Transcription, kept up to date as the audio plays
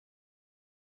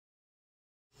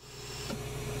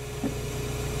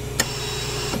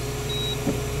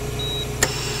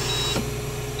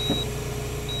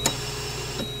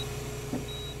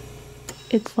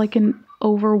it's like an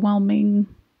overwhelming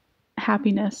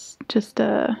happiness just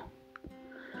to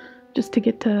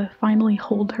get to finally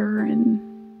hold her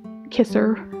and kiss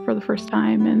her for the first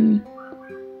time and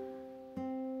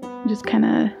just kind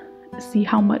of see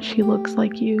how much she looks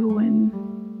like you, and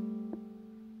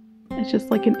it's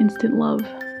just like an instant love.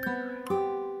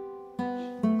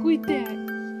 Quit that.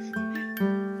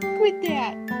 Quit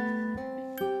that.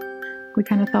 We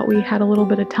kind of thought we had a little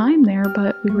bit of time there,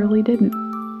 but we really didn't.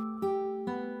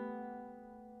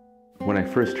 When I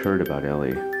first heard about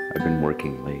Ellie, I'd been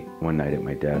working late one night at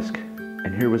my desk,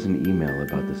 and here was an email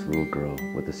about this little girl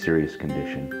with a serious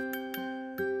condition.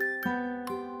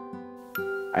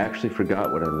 I actually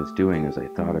forgot what I was doing as I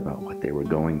thought about what they were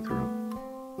going through.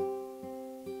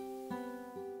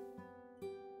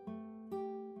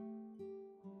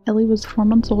 Ellie was 4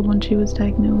 months old when she was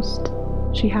diagnosed.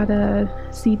 She had a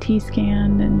CT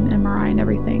scan and MRI and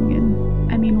everything,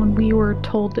 and I mean, when we were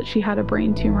told that she had a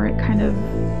brain tumor, it kind of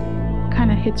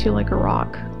hits you like a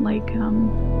rock. Like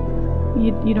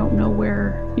you don't know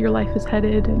where your life is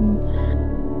headed, and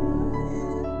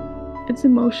it's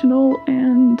emotional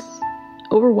and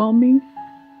overwhelming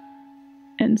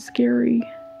and scary.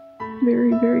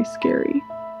 Very, very scary.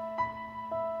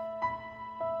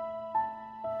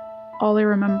 All I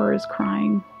remember is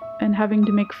crying and having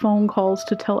to make phone calls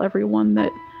to tell everyone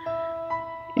that,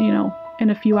 you know, in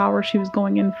a few hours she was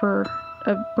going in for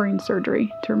a brain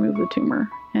surgery to remove the tumor.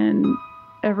 And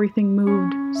everything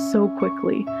moved so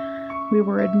quickly. We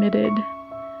were admitted.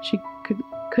 She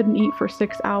couldn't eat for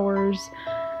 6 hours.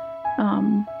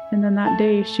 And then that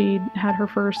day she had her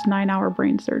first 9-hour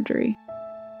brain surgery.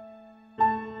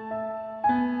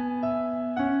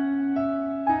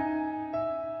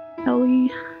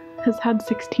 Ellie has had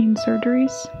 16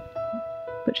 surgeries,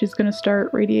 but she's going to start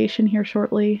radiation here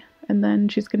shortly, and then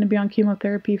she's going to be on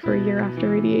chemotherapy for a year after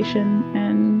radiation,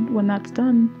 and when that's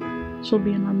done, she'll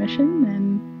be in remission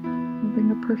and living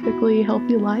a perfectly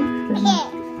healthy life, and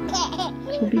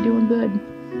she'll be doing good.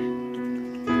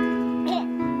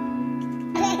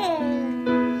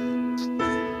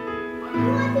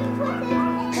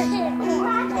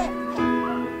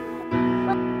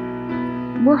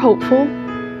 We're hopeful.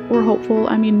 We're hopeful.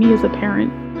 I mean, me as a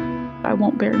parent, I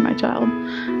won't bury my child.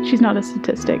 She's not a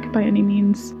statistic by any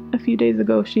means. A few days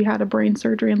ago, she had a brain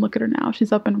surgery, and look at her now.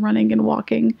 She's up and running and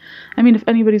walking. I mean, if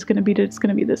anybody's going to beat it, it's going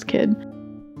to be this kid.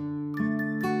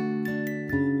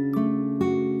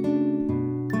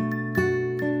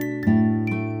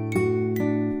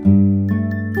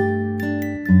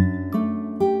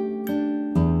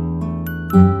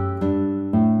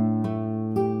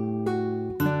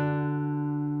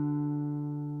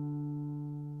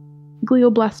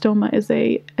 Glioblastoma is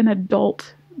an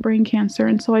adult brain cancer,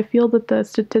 and so I feel that the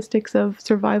statistics of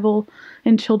survival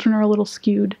in children are a little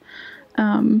skewed.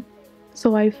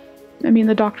 So I mean,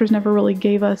 the doctors never really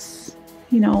gave us,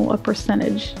 you know, a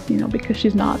percentage, you know, because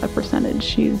she's not a percentage.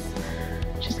 She's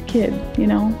a kid, you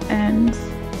know, and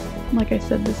like I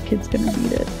said, this kid's gonna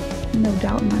beat it, no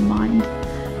doubt in my mind.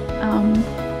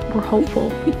 We're hopeful.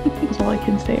 That's all I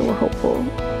can say. We're hopeful.